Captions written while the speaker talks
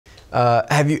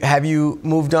Have you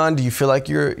moved on? Do you feel like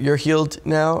you're healed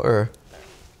now, or?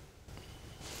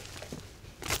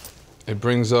 It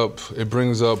brings up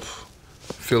feelings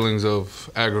of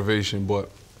aggravation, but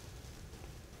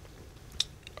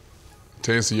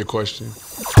to answer your question.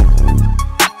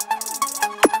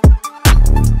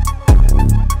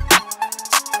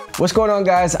 What's going on,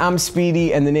 guys? I'm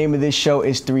Speedy, and the name of this show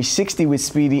is 360 with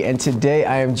Speedy, and today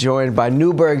I am joined by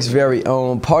Newburgh's very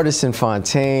own Pardison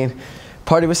Fontaine.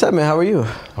 Party, what's up, man? How are you?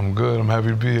 I'm good. I'm happy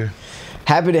to be here.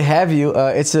 Happy to have you.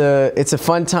 It's a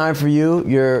fun time for you.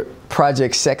 Your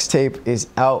project Sex Tape is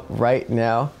out right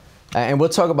now, and we'll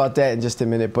talk about that in just a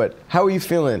minute. But how are you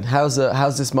feeling? How's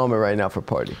this moment right now for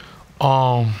Party?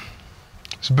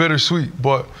 It's bittersweet,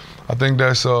 but I think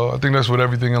that's with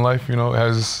everything in life. You know, it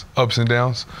has ups and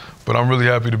downs. But I'm really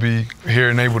happy to be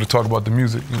here and able to talk about the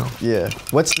music. You know. Yeah.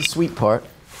 What's the sweet part?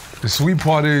 The sweet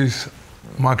part is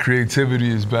my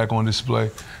creativity is back on display.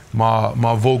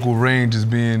 My vocal range is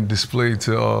being displayed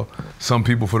to some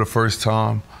people for the first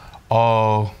time.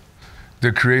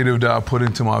 The creative that I put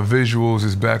into my visuals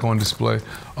is back on display.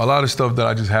 A lot of stuff that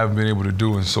I just haven't been able to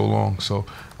do in so long. So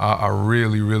I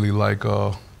really like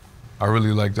that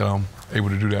I'm able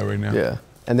to do that right now. Yeah.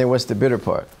 And then what's the bitter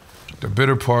part? The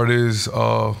bitter part is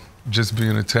just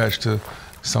being attached to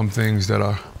some things that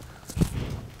are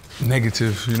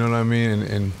negative, you know what I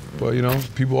mean? But you know,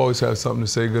 people always have something to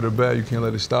say, good or bad. You can't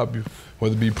let it stop you,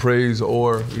 whether it be praise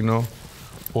or, you know,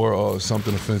 or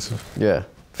something offensive. Yeah,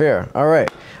 fair. All right.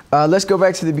 Let's go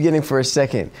back to the beginning for a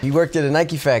second. You worked at a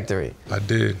Nike factory. I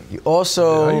did. You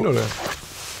also... Yeah, how you know that?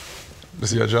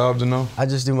 Is it your job to know? I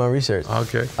just do my research.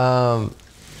 Okay.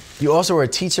 You also were a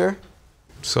teacher?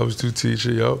 Substitute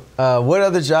teacher, yup. What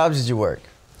other jobs did you work?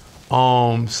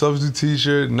 Substitute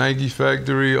teacher, Nike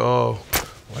factory,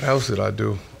 what else did I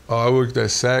do? I worked at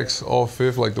Saks, all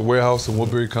Fifth, like the warehouse in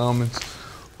Woodbury Commons.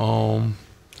 And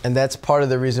that's part of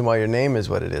the reason why your name is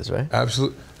what it is, right?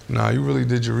 Absolutely. Nah, you really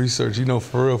did your research. You know,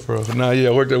 for real. Nah, yeah,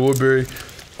 I worked at Woodbury.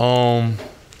 A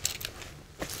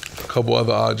couple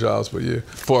other odd jobs, but yeah.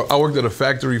 I worked at a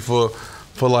factory for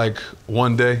like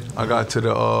one day. I got to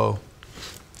the,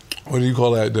 what do you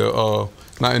call that? The,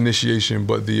 not initiation,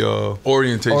 but the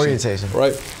orientation. Orientation.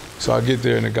 Right? So I get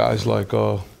there and the guy's like,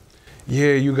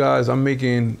 yeah, you guys, I'm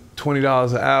making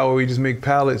 $20 an hour. We just make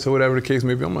pallets or whatever the case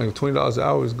may be. I'm like, $20 an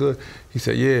hour is good. He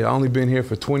said, yeah, I only been here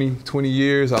for 20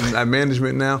 years. I'm at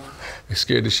management now. It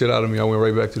scared the shit out of me. I went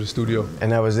right back to the studio.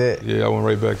 And that was it? Yeah, I went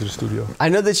right back to the studio. I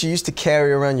know that you used to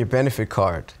carry around your benefit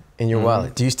card in your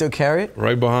wallet. Do you still carry it?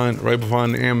 Right behind the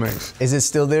Amex. Is it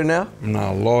still there now? No,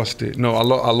 I lost it. No, I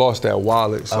lost that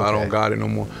wallet, so okay. I don't got it no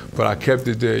more. But I kept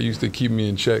it there. It used to keep me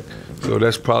in check. So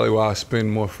that's probably why I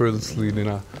spend more frivolously than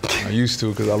I used to,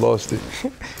 because I lost it.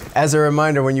 As a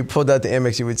reminder, when you pulled out the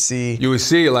Amex, you would see... You would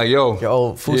see it like, yo. Your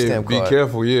old food stamp card. Be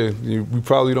careful, yeah. We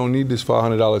probably don't need this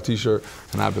 $500 t-shirt.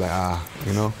 And I'd be like,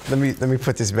 you know? Let me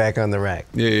put this back on the rack.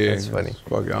 Yeah. That's funny.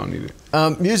 Fuck it, I don't need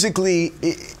it. Musically,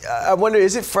 I wonder,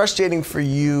 is it frustrating for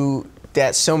you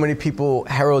that so many people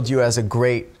herald you as a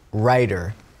great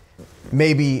writer,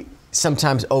 maybe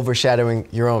sometimes overshadowing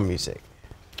your own music?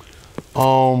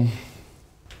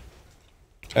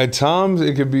 At times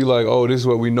it could be like, oh, this is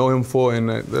what we know him for, and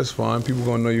that's fine. People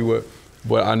gonna know you what.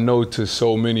 But I know to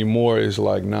so many more, it's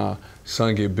like, nah,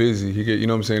 son get busy. He get, you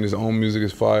know what I'm saying? His own music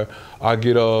is fire. I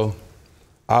get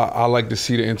I like to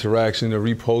see the interaction, the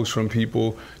reposts from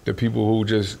people, the people who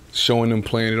just showing them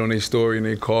playing it on their story and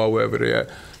their car, wherever they at.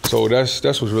 So that's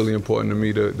what's really important to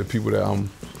me, the people that I'm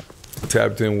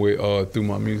tapped in with through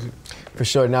my music. For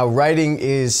sure. Now, writing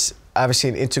is obviously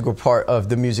an integral part of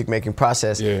the music making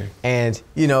process. Yeah. And,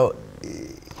 you know,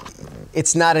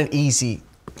 it's not an easy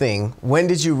thing. When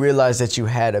did you realize that you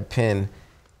had a pen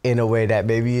in a way that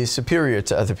maybe is superior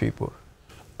to other people?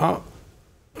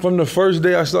 From the first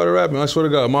day I started rapping, I swear to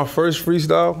God, my first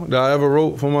freestyle that I ever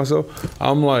wrote for myself,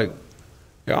 I'm like,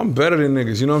 yeah, I'm better than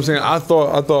niggas, you know what I'm saying? I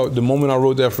thought the moment I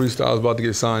wrote that freestyle, I was about to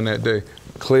get signed that day.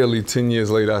 Clearly, 10 years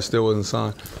later, I still wasn't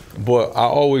signed. But I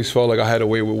always felt like I had a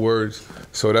way with words.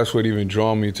 So that's what even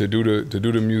drew me to do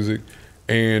the music.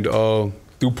 And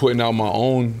through putting out my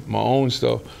own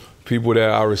stuff, people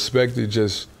that I respected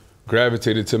just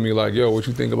gravitated to me like, yo, what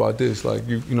you think about this? Like,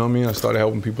 you know what I mean? I started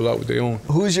helping people out with their own.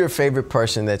 Who's your favorite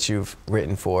person that you've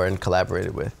written for and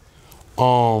collaborated with?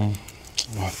 My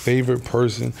favorite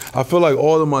person, I feel like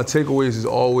all of my takeaways is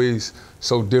always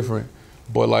so different.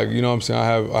 But like, you know what I'm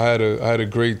saying? I had a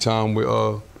great time with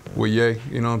Ye,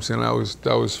 you know what I'm saying?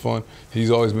 That was fun.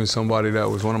 He's always been somebody that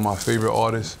was one of my favorite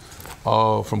artists,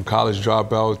 from College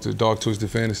Dropout to Dark Twisted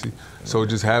Fantasy. So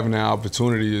just having that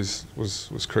opportunity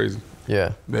was crazy.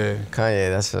 Yeah. Yeah. Kanye,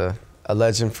 that's a A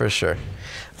legend for sure.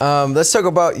 Let's talk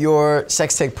about your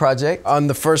sex tape project. On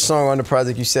the first song on the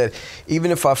project, you said,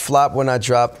 even if I flop when I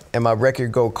drop and my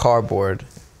record go cardboard.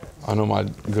 I know my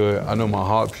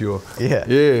heart pure. Yeah.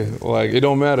 Yeah, like it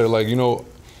don't matter. Like, you know,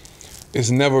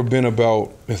 it's never been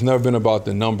about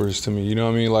the numbers to me. You know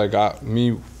what I mean? Like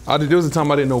there was a time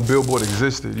I didn't know Billboard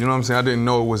existed. You know what I'm saying? I didn't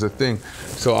know it was a thing.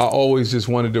 So I always just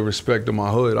wanted the respect of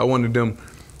my hood. I wanted them,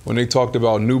 when they talked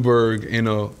about Newburgh in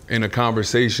a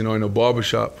conversation or in a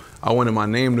barbershop, I wanted my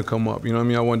name to come up. You know what I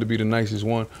mean? I wanted to be the nicest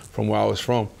one from where I was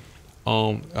from.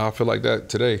 I feel like that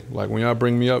today. Like when y'all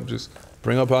bring me up, just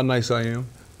bring up how nice I am.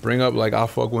 Bring up like I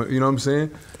fuck with, you know what I'm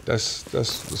saying? That's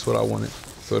what I wanted.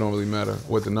 So it don't really matter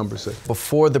what the numbers say.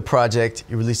 Before the project,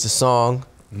 you released a song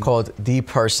called The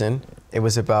Person. It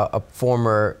was about a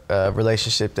former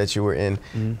relationship that you were in.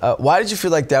 Why did you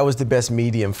feel like that was the best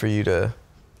medium for you to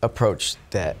approach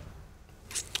that?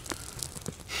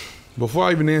 Before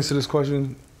I even answer this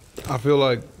question, I feel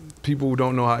like people who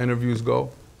don't know how interviews go,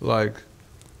 like,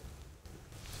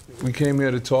 we came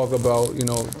here to talk about, you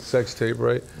know, sex tape,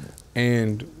 right?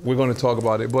 And we're gonna talk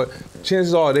about it, but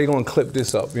chances are they're gonna clip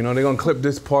this up, you know? They're gonna clip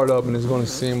this part up and it's gonna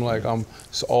seem like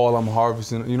it's all I'm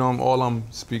harvesting, you know, all I'm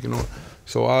speaking on.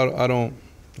 So I don't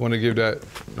wanna give that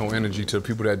no energy to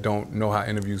people that don't know how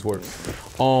interviews work.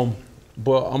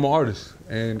 But I'm an artist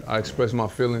and I express my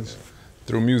feelings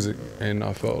through music, and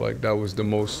I felt like that was the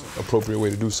most appropriate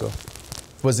way to do so.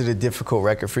 Was it a difficult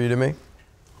record for you to make?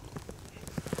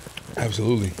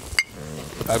 Absolutely.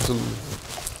 Absolutely.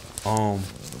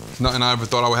 Nothing I ever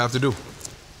thought I would have to do.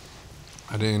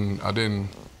 I didn't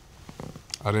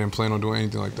plan on doing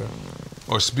anything like that,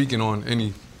 or speaking on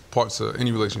any parts of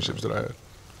any relationships that I had.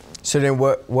 So then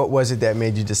what was it that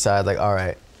made you decide, like, all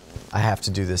right, I have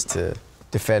to do this to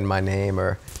defend my name,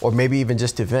 or maybe even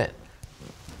just to vent?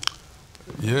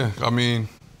 Yeah, I mean,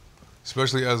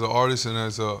 especially as an artist and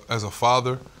as a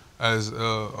father, as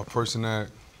a person that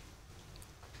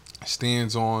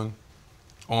stands on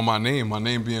my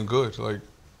name being good. Like,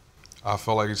 I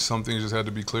felt like some things just had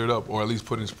to be cleared up, or at least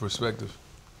put into perspective.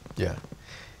 Yeah.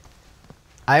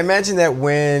 I imagine that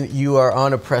when you are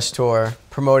on a press tour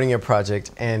promoting your project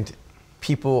and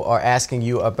people are asking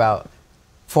you about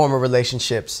former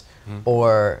relationships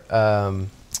or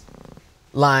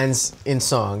lines in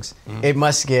songs, it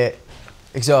must get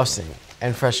exhausting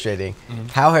and frustrating.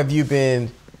 How have you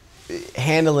been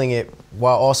handling it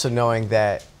while also knowing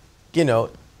that, you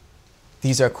know,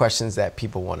 these are questions that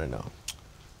people want to know?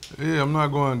 Yeah, I'm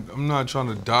not trying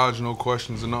to dodge no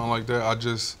questions or nothing like that.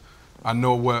 I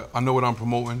know what I'm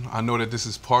promoting. I know that this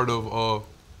is part of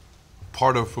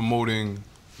promoting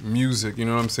music, you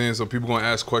know what I'm saying? So people gonna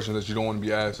ask questions that you don't want to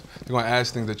be asked. They're gonna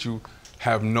ask things that you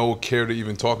have no care to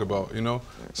even talk about, you know?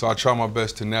 So I try my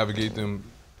best to navigate them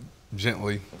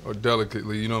gently or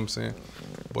delicately, you know what I'm saying?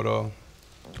 But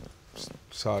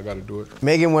that's how I gotta do it.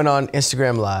 Megan went on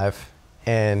Instagram Live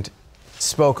and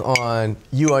spoke on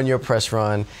you on your press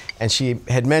run, and she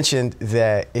had mentioned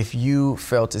that if you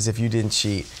felt as if you didn't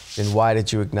cheat, then why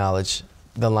did you acknowledge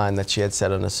the line that she had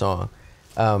said on the song?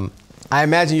 I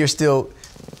imagine you're still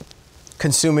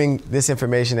consuming this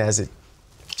information as it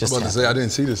just happened. To say, I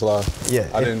didn't see this live. Yeah.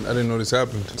 I didn't know this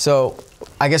happened. So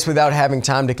I guess without having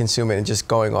time to consume it and just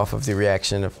going off of the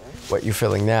reaction of what you're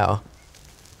feeling now,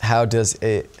 how does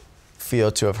it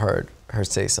feel to have heard her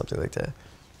say something like that?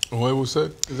 What was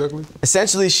said exactly?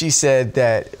 Essentially, she said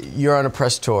that you're on a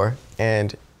press tour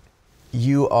and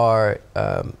you are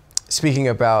speaking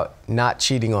about not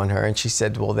cheating on her. And she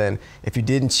said, well, then if you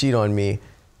didn't cheat on me,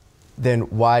 then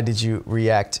why did you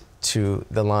react to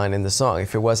the line in the song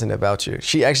if it wasn't about you?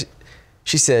 She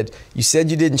said, you said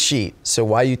you didn't cheat, so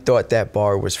why you thought that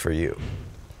bar was for you?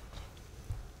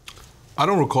 I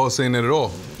don't recall saying that at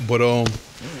all. But I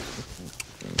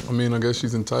mean, I guess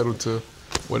she's entitled to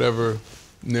whatever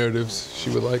narratives she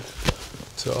would like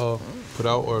to put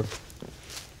out, or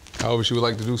however she would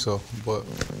like to do so. But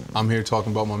I'm here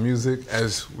talking about my music.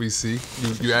 As we see,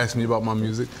 you asked me about my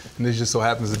music, and this just so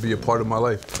happens to be a part of my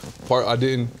life. Part I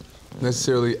didn't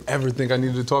necessarily ever think I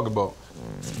needed to talk about,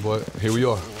 but here we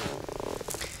are.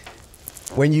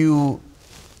 When you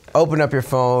open up your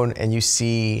phone and you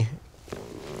see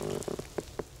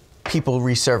people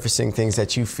resurfacing things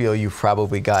that you feel you've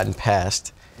probably gotten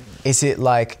past, is it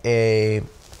like a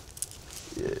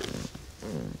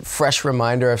fresh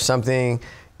reminder of something?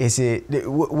 Is it,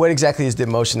 what exactly is the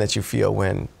emotion that you feel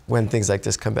when things like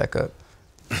this come back up?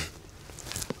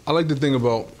 I like to think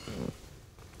about,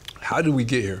 how did we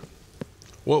get here?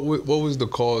 What was the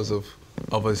cause of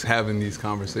us having these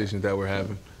conversations that we're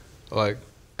having? Like,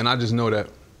 and I just know that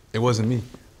it wasn't me.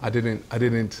 I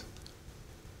didn't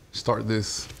start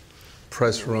this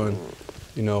press run,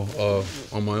 you know,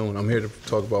 on my own. I'm here to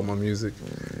talk about my music,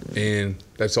 and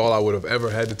that's all I would have ever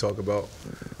had to talk about.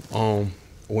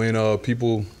 When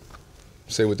people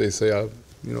say what they say, I,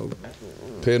 you know,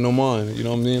 pay no mind. You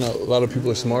know what I mean? A lot of people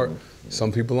are smart,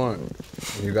 some people aren't.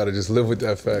 And you got to just live with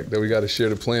that fact that we got to share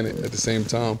the planet at the same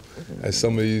time as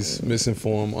some of these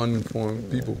misinformed, uninformed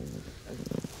people.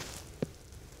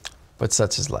 But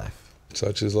such is life.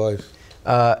 Such is life.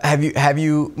 Have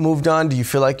you moved on? Do you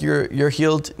feel like you're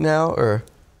healed now, or?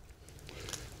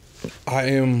 I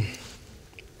am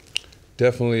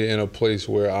definitely in a place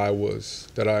where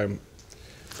that I'm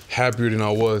happier than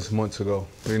I was months ago.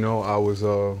 You know,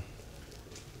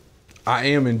 I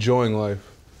am enjoying life.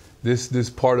 This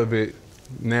part of it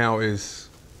now is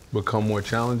become more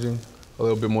challenging, a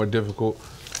little bit more difficult.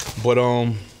 But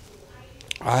I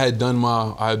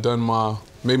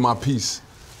made my peace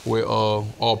with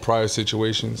all prior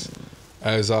situations,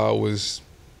 as I was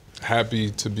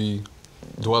happy to be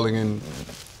dwelling in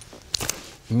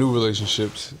new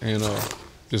relationships and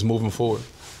just moving forward.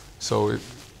 So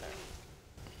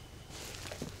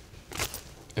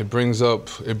it brings up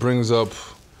feelings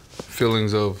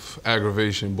of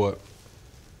aggravation, but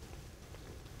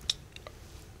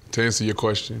to answer your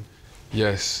question,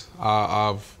 yes,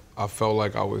 I felt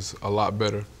like I was a lot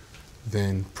better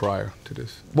than prior to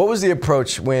this. What was the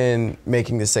approach when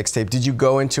making the sex tape? Did you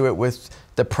go into it with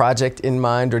the project in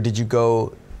mind, or did you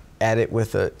go at it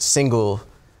with a single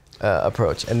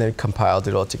approach and then compiled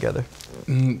it all together?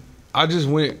 I just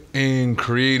went and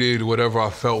created whatever I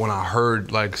felt when I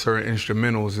heard like certain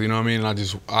instrumentals, you know what I mean?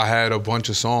 I had a bunch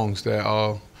of songs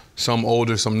that, some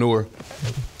older, some newer,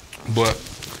 but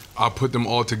I put them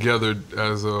all together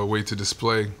as a way to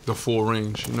display the full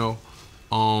range, you know?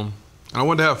 And I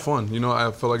wanted to have fun, you know?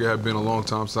 I felt like it had been a long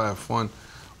time since I had fun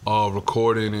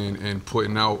recording and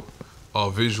putting out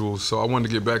visuals, so I wanted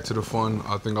to get back to the fun.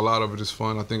 I think a lot of it is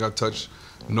fun. I think I touched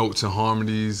notes and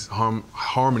harmonies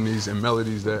and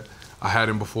melodies that I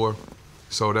hadn't before.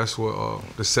 So that's what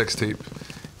the sex tape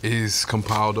is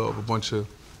compiled of, a bunch of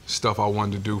stuff I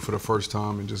wanted to do for the first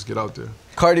time and just get out there.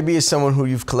 Cardi B is someone who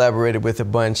you've collaborated with a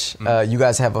bunch. You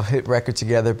guys have a hit record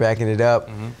together, Backing It Up.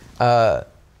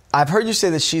 I've heard you say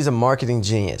that she's a marketing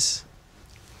genius.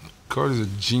 Cardi's a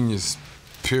genius,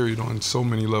 period, on so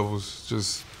many levels.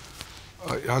 Just,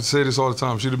 I say this all the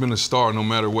time, she'd have been a star no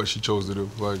matter what she chose to do.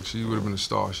 Like, she would have been a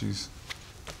star. That's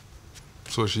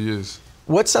what she is.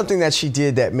 What's something that she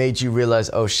did that made you realize,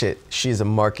 oh shit, she's a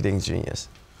marketing genius?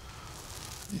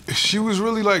 She was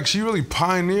really like, she really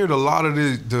pioneered a lot of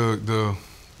the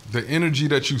energy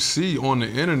that you see on the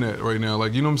internet right now.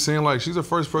 Like, you know what I'm saying? Like, she's the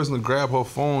first person to grab her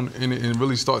phone and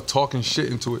really start talking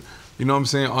shit into it. You know what I'm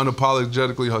saying?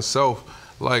 Unapologetically herself.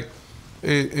 Like,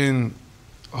 and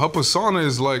her persona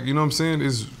is like, you know what I'm saying,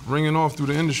 is ringing off through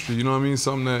the industry. You know what I mean?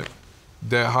 Something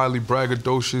that highly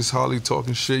braggadocious, highly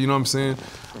talking shit, you know what I'm saying?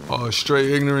 Straight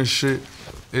ignorant shit.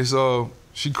 It's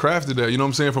she crafted that, you know what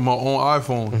I'm saying, from her own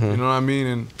iPhone. You know what I mean?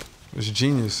 And it's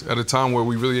genius at a time where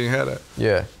we really ain't had that.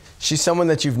 Yeah. She's someone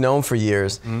that you've known for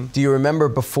years. Do you remember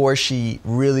before she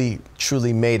really,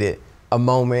 truly made it, a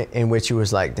moment in which you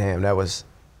was like, damn, that was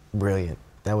brilliant.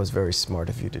 That was very smart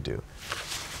of you to do?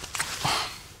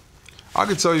 I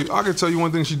could tell you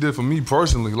one thing she did for me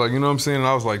personally. Like, you know what I'm saying? And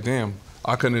I was like, damn,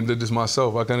 I couldn't have did this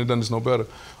myself. I couldn't have done this no better.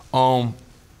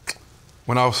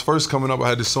 When I was first coming up, I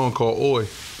had this song called Oi,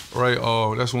 right?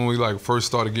 That's when we like first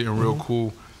started getting real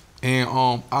cool. And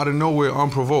out of nowhere,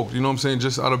 unprovoked, you know what I'm saying?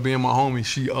 Just out of being my homie,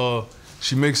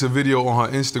 she makes a video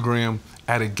on her Instagram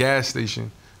at a gas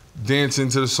station, dancing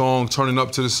to the song, turning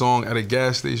up to the song at a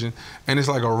gas station. And it's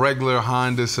like a regular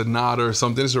Honda Sonata or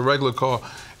something. It's a regular car.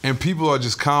 And people are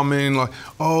just commenting like,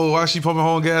 oh, why she pumping her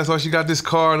own gas? Why she got this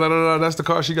car? Da, da, da, that's the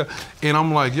car she got. And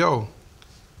I'm like, yo,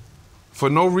 for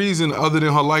no reason other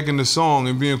than her liking the song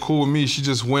and being cool with me, she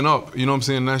just went up. You know what I'm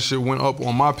saying? That shit went up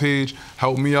on my page,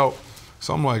 helped me out.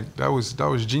 So I'm like, that was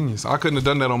genius. I couldn't have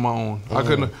done that on my own. I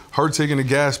couldn't have, her taking the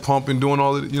gas pump and doing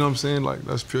all of it, you know what I'm saying? Like,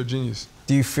 that's pure genius.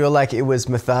 Do you feel like it was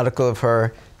methodical of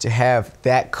her to have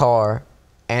that car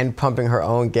and pumping her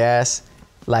own gas?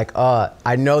 Like,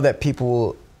 I know that people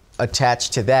will attach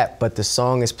to that, but the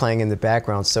song is playing in the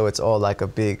background, so it's all like a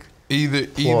big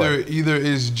Either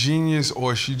is genius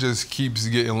or she just keeps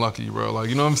getting lucky, bro. Like,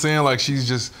 you know what I'm saying? Like, she's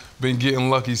just been getting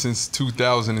lucky since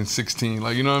 2016.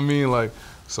 Like, you know what I mean? Like,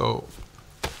 so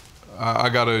I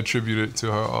gotta attribute it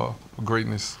to her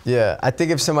greatness. Yeah, I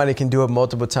think if somebody can do it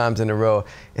multiple times in a row,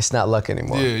 it's not luck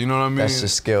anymore. Yeah, you know what I mean? That's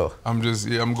just skill. I'm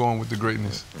going with the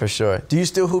greatness. For sure. Do you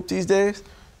still hoop these days?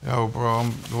 Yo, bro,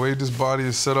 the way this body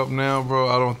is set up now, bro,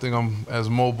 I don't think I'm as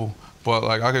mobile. But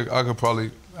like, I could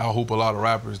probably out-hoop a lot of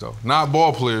rappers though. Not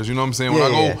ball players, you know what I'm saying?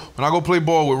 When I go play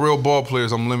ball with real ball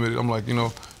players, I'm limited. I'm like, you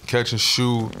know, catch and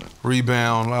shoot,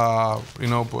 rebound, you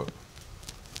know, but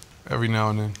every now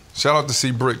and then. Shout out to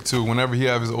C Brick too. Whenever he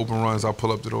have his open runs, I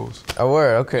pull up to those. Oh,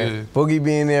 word, okay. Yeah. Boogie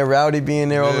being there, Rowdy being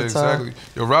there all the time. Exactly.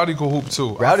 Yo, Rowdy could hoop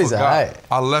too. Rowdy's alright.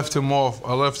 I left him off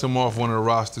one of the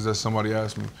rosters that somebody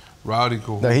asked me. Rowdy could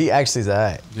hoop. No, he actually's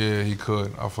alright. Yeah, he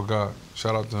could. I forgot.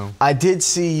 Shout out to him. I did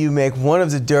see you make one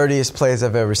of the dirtiest plays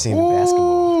I've ever seen in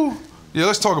basketball. Yeah,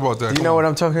 let's talk about that. Do you know what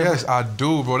I'm talking about? Yes, I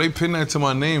do, bro. They pin that to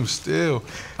my name still.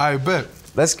 I bet.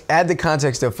 Let's add the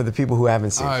context though for the people who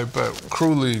haven't seen. I bet.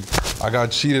 Crew League. I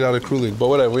got cheated out of Crew League, but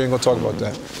whatever. We ain't gonna talk about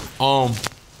that.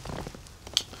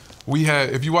 We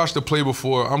had, if you watched the play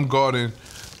before, I'm guarding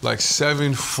like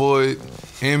 7-foot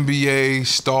NBA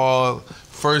star,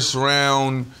 first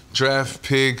round draft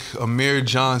pick, Amir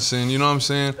Johnson. You know what I'm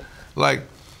saying? Like,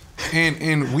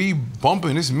 and we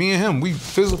bumping. It's me and him. We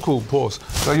physical.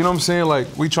 Pause. Like, you know what I'm saying? Like,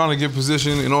 we trying to get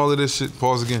position and all of this shit.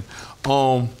 Pause again.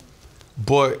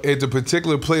 But at the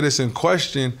particular play that's in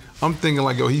question, I'm thinking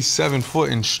like, yo, he's 7 foot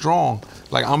and strong.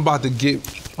 Like, I'm about to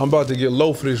get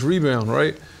low for this rebound,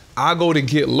 right? I go to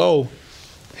get low,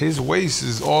 his waist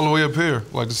is all the way up here.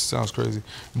 Like, this sounds crazy.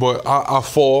 But I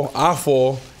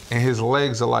fall, and his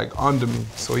legs are like under me.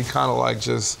 So he kind of like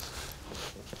just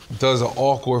does an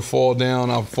awkward fall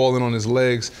down. I'm falling on his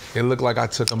legs. It looked like I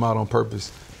took him out on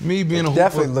purpose. Me being a hooper,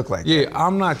 definitely looked like that. that.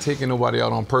 I'm not taking nobody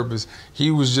out on purpose. He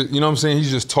was just, you know what I'm saying?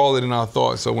 He's just taller than I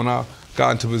thought. So when I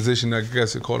got into position, I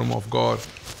guess it caught him off guard.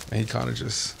 And he kind of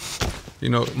just, you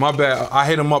know, my bad. I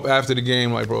hit him up after the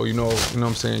game, like, bro, you know what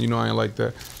I'm saying? You know I ain't like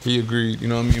that. He agreed, you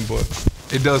know what I mean? But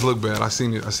it does look bad. I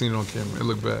seen it on camera. It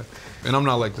looked bad. And I'm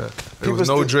not like that. There was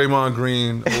no Draymond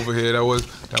Green over here.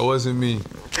 That wasn't me.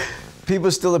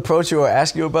 People still approach you or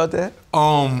ask you about that?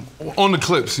 On the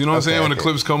clips, you know what I'm saying? When the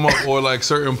clips come up or like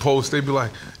certain posts, they be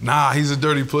like, nah, he's a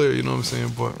dirty player, you know what I'm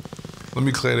saying? But let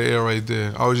me clear the air right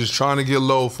there. I was just trying to get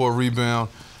low for a rebound.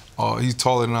 He's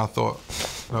taller than I thought.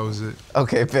 That was it.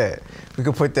 Okay, bet. We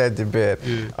can put that to bed.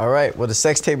 Yeah. All right, well, the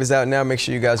sex tape is out now. Make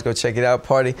sure you guys go check it out.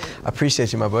 Party, I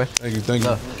appreciate you, my boy. Thank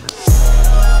you.